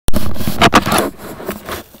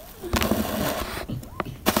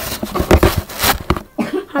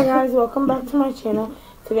Hi guys, welcome back to my channel.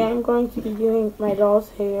 Today I'm going to be doing my doll's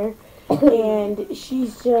hair, and she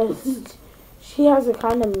has a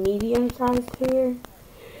kind of medium-sized hair,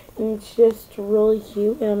 and it's just really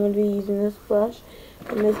cute. And I'm going to be using this brush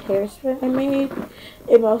and this hairspray I made.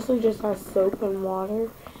 It mostly just has soap and water,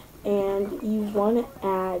 and you want to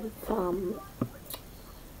add some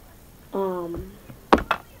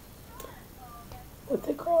what's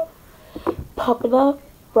it called? Pop It Up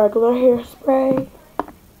regular hairspray.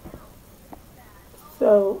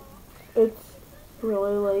 So it's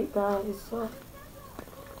really late, guys, so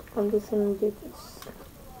I'm just gonna get this.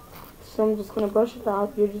 So I'm just gonna brush it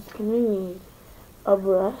out. You're just gonna need a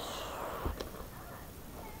brush,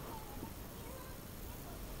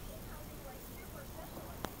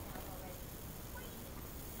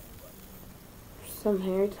 some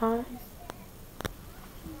hair ties,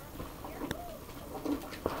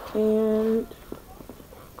 and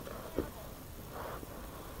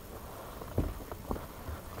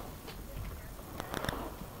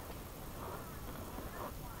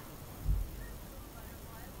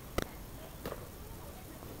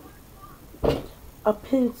a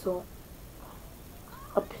pencil.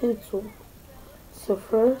 So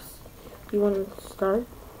first, you want to start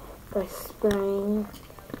by spraying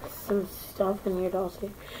some stuff in your doll's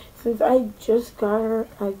hair. Since I just got her,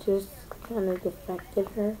 I just kind of defected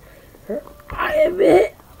her eye a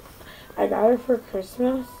bit. I got her for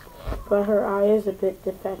Christmas, but her eye is a bit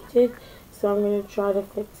defected, so I'm going to try to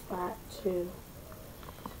fix that too.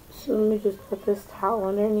 So let me just put this towel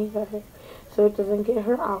underneath her hair so it doesn't get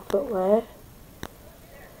her outfit wet.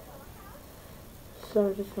 So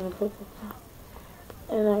I'm just going to put this out.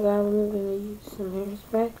 And I'm going to use some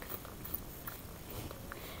hairspray.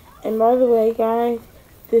 And by the way, guys,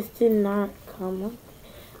 this did not come with,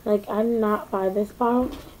 like, I did not buy this bottle.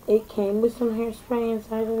 It came with some hairspray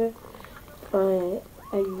inside of it, but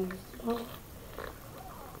I used it all.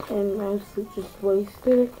 And I just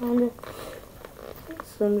wasted it, kind of.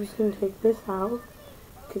 So I'm just going to take this out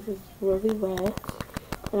because it's really wet.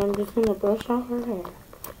 And I'm just going to brush out her hair.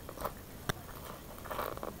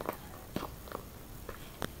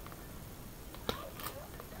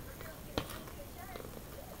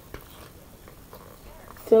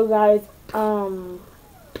 So guys, I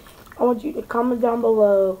want you to comment down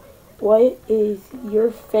below what is your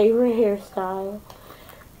favorite hairstyle,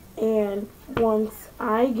 and once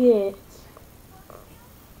I get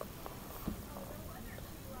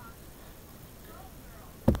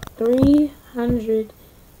 300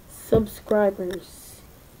 subscribers,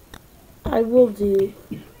 I will do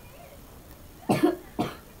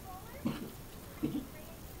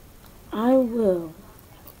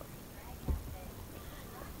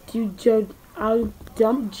I'll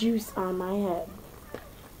dump juice on my head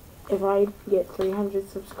if I get 300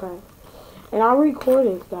 subscribers. And I'll record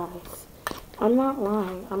it, guys. I'm not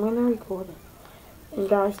lying. I'm going to record it. And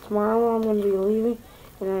guys, tomorrow I'm going to be leaving,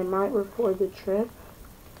 and I might record the trip.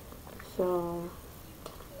 So,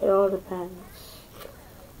 it all depends.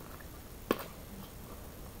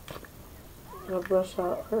 I'll brush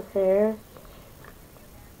out her hair.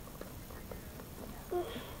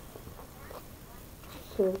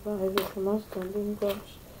 So guys, it's the most ending brush.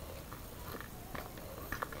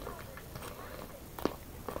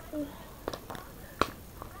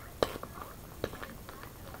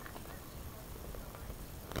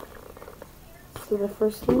 So the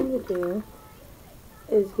first thing to do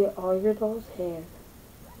is get all your doll's hair,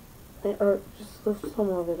 or just lift some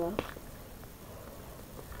of it up,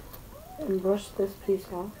 and brush this piece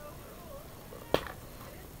off,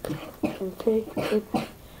 and take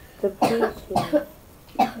the pencil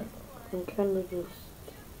and kind of just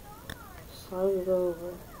slide it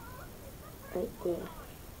over right there.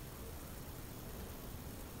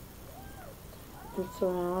 And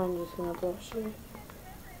so now I'm just going to brush it.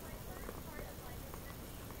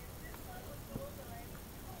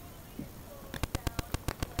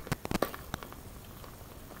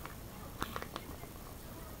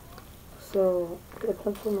 So the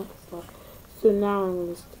pencil mixed up. So now I'm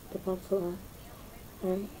going to stick the pencil in.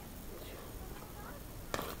 Right?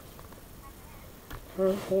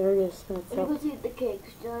 Her hair is mixed up. Let's see if the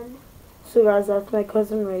cake's done. So guys, that's my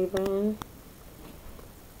cousin Raven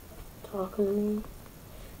talking to me.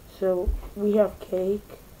 So we have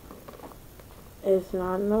cake. It's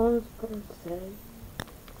not no one's birthday.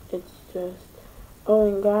 It's just, oh,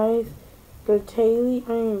 and guys, for Taylor,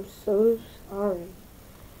 I am so sorry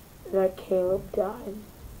that Caleb died.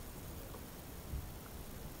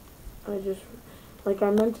 I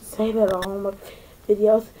meant to say that all my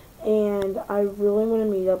videos, and I really want to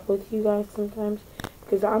meet up with you guys sometimes,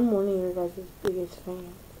 because I'm one of your guys' biggest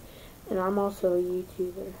fans. and I'm also a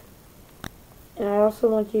YouTuber. And I also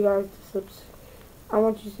want you guys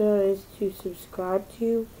to subscribe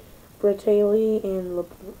to Bratayley and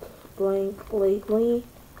LeBlanc lately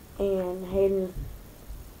and Hayden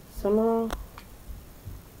Summerall.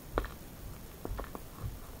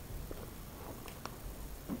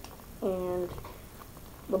 And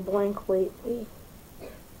LeBlanc lately.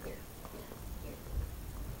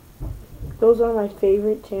 Those are my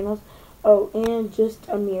favorite channels. Oh, and just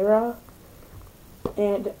Amira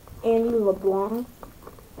and Andy LeBlanc.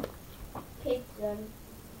 Pizza.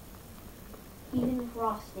 Even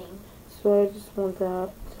frosting. So I just want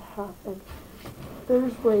that to happen.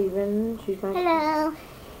 There's Raven. She's my Hello.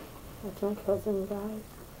 That's my cousin, guys.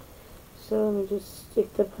 So let me just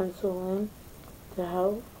stick the pencil in to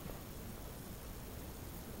help.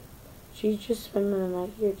 She's just spending the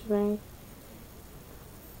night here tonight,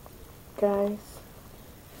 guys.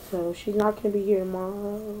 So she's not going to be here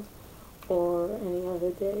tomorrow or any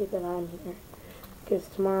other day that I'm here. Because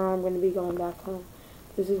tomorrow I'm going to be going back home.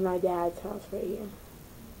 This is my dad's house right here.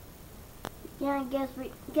 Yeah,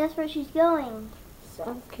 guess where she's going?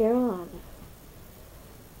 South Carolina.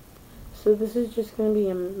 So this is just going to be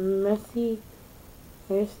a messy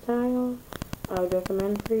hairstyle I would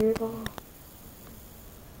recommend for your doll.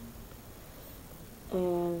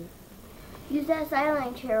 And use that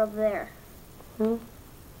styling chair over there.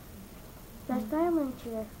 That styling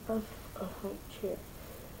chair. A high chair.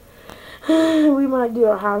 We might do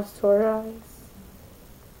a house tour, guys.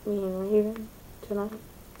 Me and Raven tonight.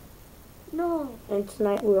 No. And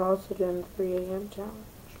tonight we're also doing the 3 a.m. challenge.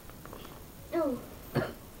 No.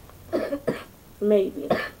 Maybe.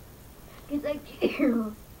 Because I care.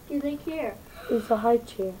 Because I care. It's a high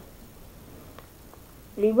chair.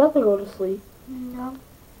 Are you about to go to sleep? No.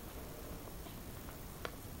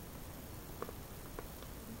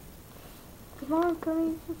 Come on,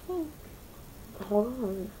 come eat some cake. Hold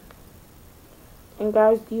on. And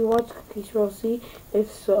guys, do you watch Cookies Rosie? If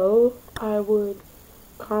so, I would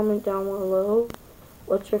comment down below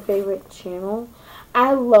what's your favorite channel.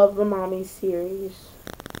 I love the Mommy series.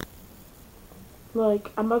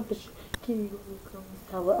 Like, I'm about to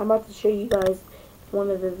show you guys one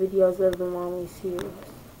of the videos of the Mommy series.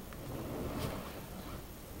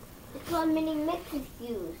 It's called Mini Mixes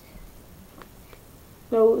Views.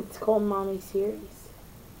 No, it's called Mommy series.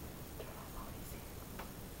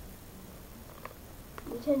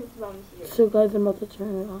 Which one is Mommy series? So guys, I'm about to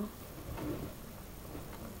turn it off.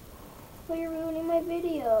 Well, you're ruining my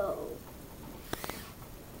video.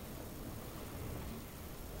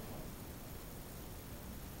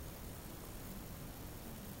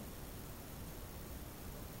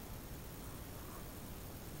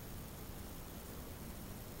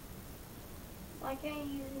 Why can't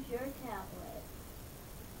you use your tablet?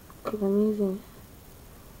 Because I'm using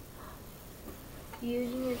it. You're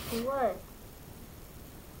using it for what?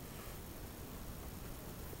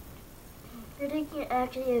 You're taking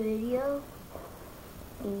actually a video?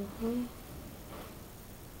 I'm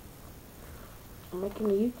making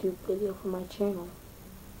a YouTube video for my channel.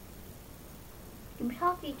 I'm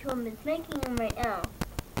talking to him. It's making him right now.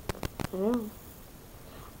 I know.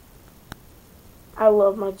 I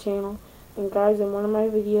love my channel. And guys, in one of my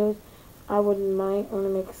videos, I might want to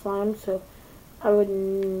make slime, so I would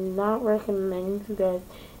not recommend you guys.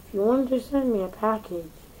 If you wanted to send me a package,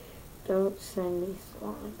 don't send me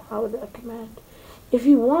slime. I would recommend. If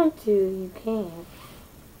you want to, you can.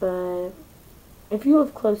 But if you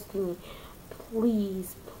live close to me,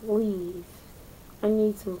 please, please, I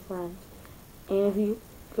need some friends. And if you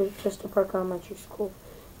go to Chester Park Elementary School,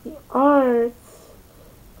 the arts,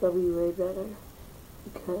 they'll be way better.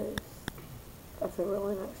 Because that's a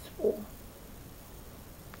really nice school.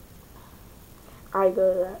 I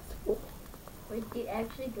go to that school. Wait, did you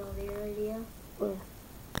actually go there, Leedia? Where?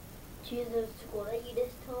 Choose the school that you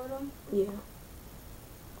just told him? Yeah.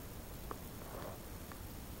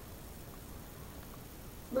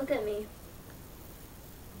 Look at me.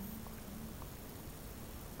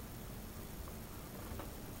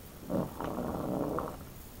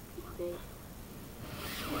 Okay.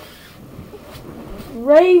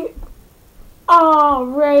 Raven. Oh,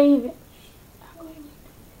 Raven.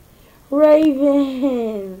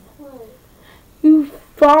 Raven. What? You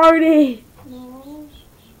farted. No.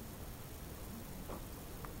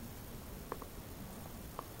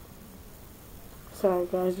 Sorry,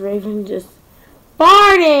 guys. Raven just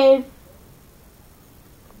farted.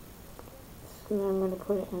 So now I'm going to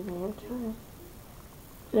put it in there. Then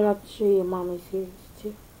I'm about to show you a Mommy series,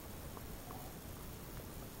 too.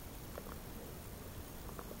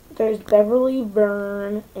 There's Beverly,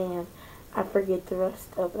 Vern, and I forget the rest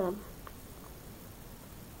of them.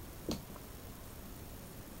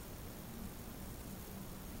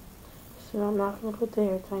 So I'm not going to put the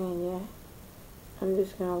hair tie in yet. I'm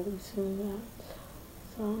just going to loosen that.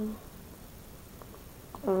 So I'm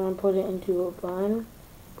going to put it into a bun.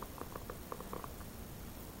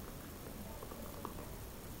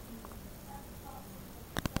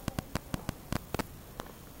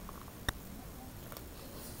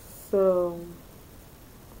 So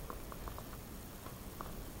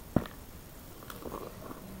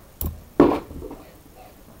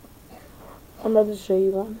I'm about to show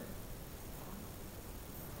you one.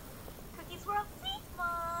 Cookies World, see,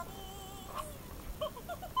 Mommy.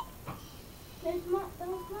 There's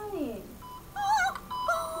money.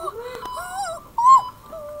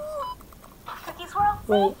 Cookies World,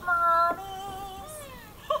 Wait. see, Mommy.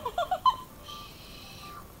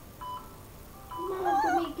 Mom,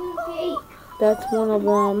 give me cookie. That's one of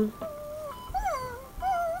them.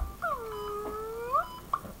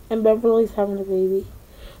 And Beverly's having a baby.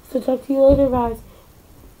 So talk to you later, guys.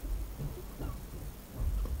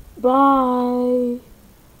 Bye.